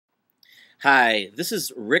Hi, this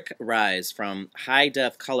is Rick Rise from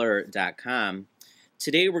HighDefColor.com.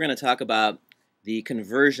 Today we're going to talk about the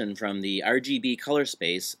conversion from the RGB color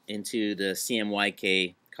space into the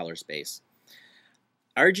CMYK color space.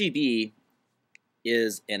 RGB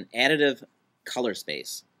is an additive color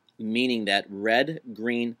space, meaning that red,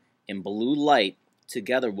 green, and blue light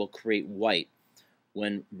together will create white.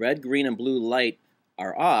 When red, green, and blue light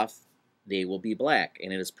are off, they will be black,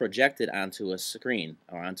 and it is projected onto a screen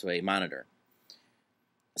or onto a monitor.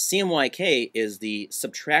 CMYK is the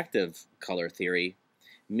subtractive color theory,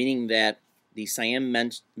 meaning that the cyan,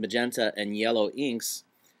 magenta, and yellow inks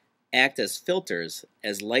act as filters.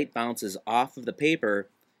 As light bounces off of the paper,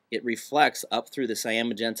 it reflects up through the cyan,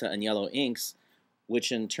 magenta, and yellow inks,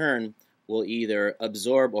 which in turn will either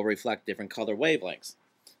absorb or reflect different color wavelengths.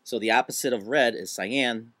 So the opposite of red is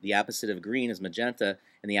cyan, the opposite of green is magenta,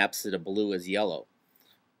 and the opposite of blue is yellow.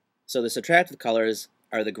 So the subtractive colors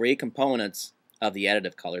are the gray components of the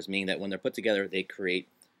additive colors, meaning that when they're put together they create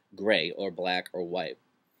gray or black or white.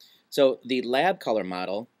 So the lab color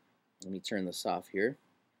model, let me turn this off here.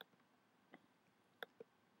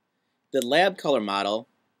 The lab color model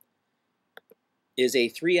is a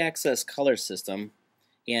 3-axis color system,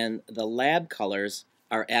 and the lab colors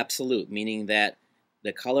are absolute, meaning that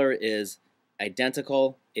the color is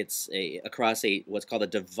identical. It's across what's called a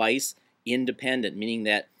device independent, meaning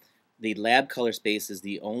that the lab color space is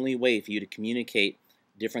the only way for you to communicate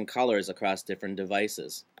different colors across different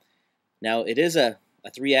devices. Now, it is a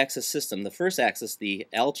 3-axis system. The first axis, the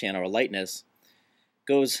L channel or lightness,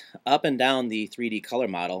 goes up and down the 3D color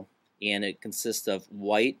model, and it consists of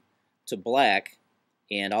white to black,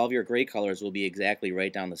 and all of your gray colors will be exactly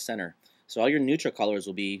right down the center. So all your neutral colors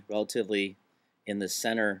will be relatively in the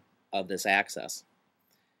center of this axis.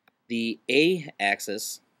 The A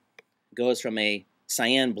axis goes from a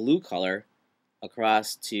cyan blue color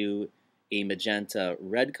across to a magenta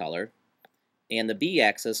red color, and the B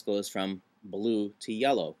axis goes from blue to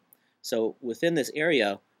yellow. So within this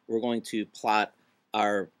area we're going to plot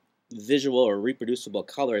our visual or reproducible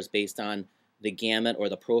colors based on the gamut or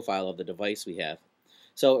the profile of the device we have.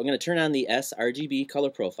 So I'm going to turn on the sRGB color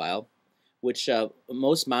profile, which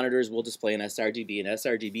most monitors will display an sRGB, and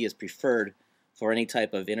sRGB is preferred for any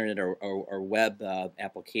type of internet or web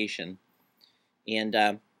application. And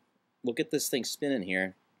we'll get this thing spinning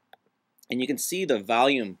here, and you can see the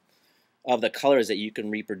volume of the colors that you can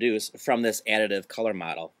reproduce from this additive color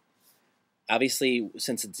model. Obviously,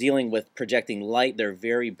 since it's dealing with projecting light, they're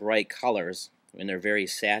very bright colors and they're very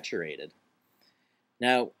saturated.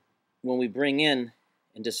 Now, when we bring in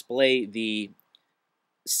and display the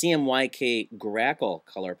CMYK Grackle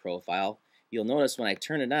color profile, you'll notice when I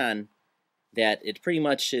turn it on that it pretty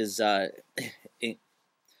much is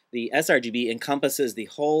the sRGB encompasses the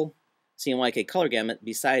whole CMYK color gamut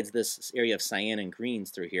besides this area of cyan and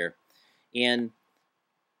greens through here. And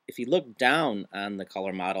if you look down on the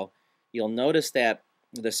color model, you'll notice that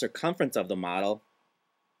the circumference of the model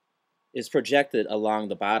is projected along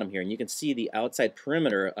the bottom here, and you can see the outside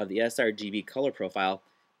perimeter of the sRGB color profile.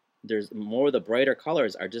 There's more of the brighter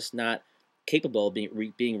colors are just not capable of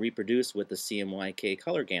being reproduced with the CMYK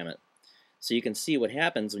color gamut. So you can see what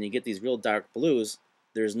happens when you get these real dark blues.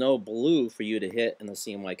 There's no blue for you to hit in the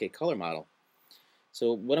CMYK color model.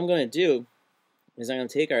 So what I'm going to do is I'm going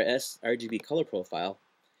to take our sRGB color profile,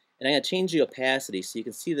 and I'm going to change the opacity so you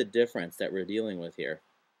can see the difference that we're dealing with here.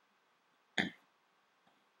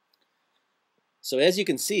 So as you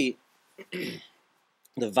can see,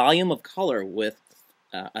 the volume of color with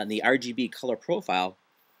on the RGB color profile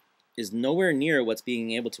is nowhere near what's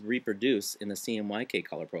being able to reproduce in the CMYK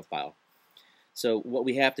color profile. So what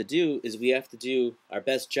we have to do is we have to do our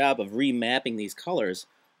best job of remapping these colors,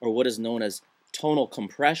 or what is known as tonal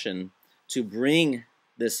compression, to bring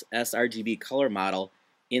this sRGB color model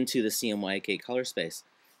into the CMYK color space.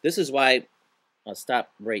 This is why, I'll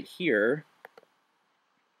stop right here.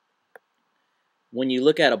 When you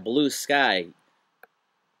look at a blue sky,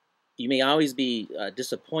 you may always be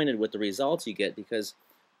disappointed with the results you get, because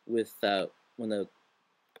with when the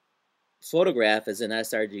photograph is in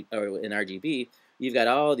sRGB or in RGB, you've got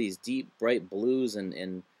all these deep, bright blues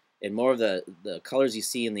and more of the colors you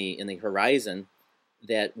see in the horizon,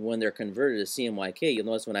 that when they're converted to CMYK, you'll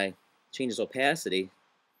notice when I change this opacity,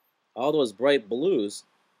 all those bright blues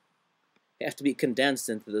have to be condensed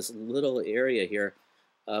into this little area here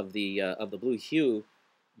of the blue hue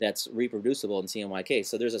that's reproducible in CMYK.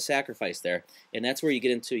 So there's a sacrifice there, and that's where you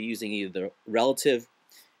get into using either the relative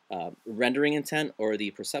rendering intent or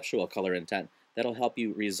the perceptual color intent. That'll help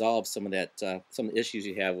you resolve some of that some of the issues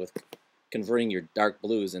you have with converting your dark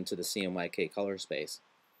blues into the CMYK color space.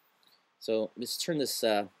 So let's turn this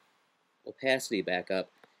opacity back up,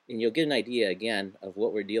 and you'll get an idea again of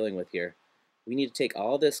what we're dealing with here. We need to take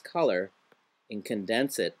all this color and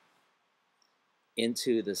condense it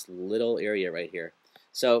into this little area right here.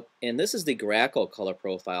 So, and this is the Grackle color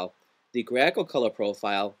profile. The Grackle color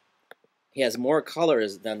profile has more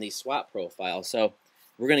colors than the swap profile. So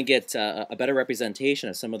we're going to get a better representation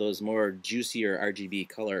of some of those more juicier RGB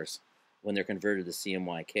colors when they're converted to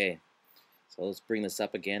CMYK. So let's bring this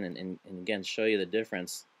up again and again show you the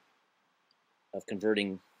difference of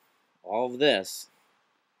converting all of this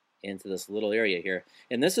into this little area here.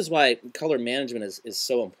 And this is why color management is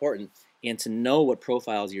so important, and to know what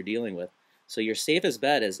profiles you're dealing with. So your safest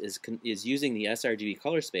bet is using the sRGB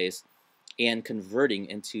color space and converting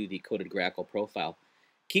into the coded Grackle profile.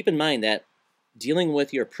 Keep in mind that dealing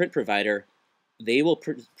with your print provider, they will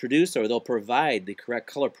produce or they'll provide the correct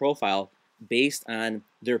color profile based on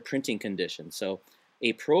their printing conditions. So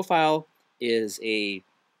a profile is a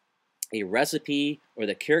recipe or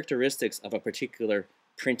the characteristics of a particular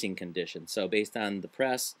printing condition. So based on the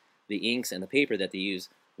press, the inks, and the paper that they use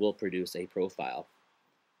will produce a profile.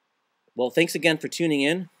 Well, thanks again for tuning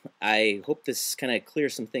in. I hope this kind of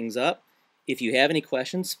clears some things up. If you have any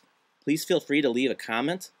questions, please feel free to leave a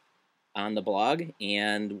comment on the blog,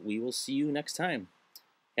 and we will see you next time.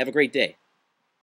 Have a great day.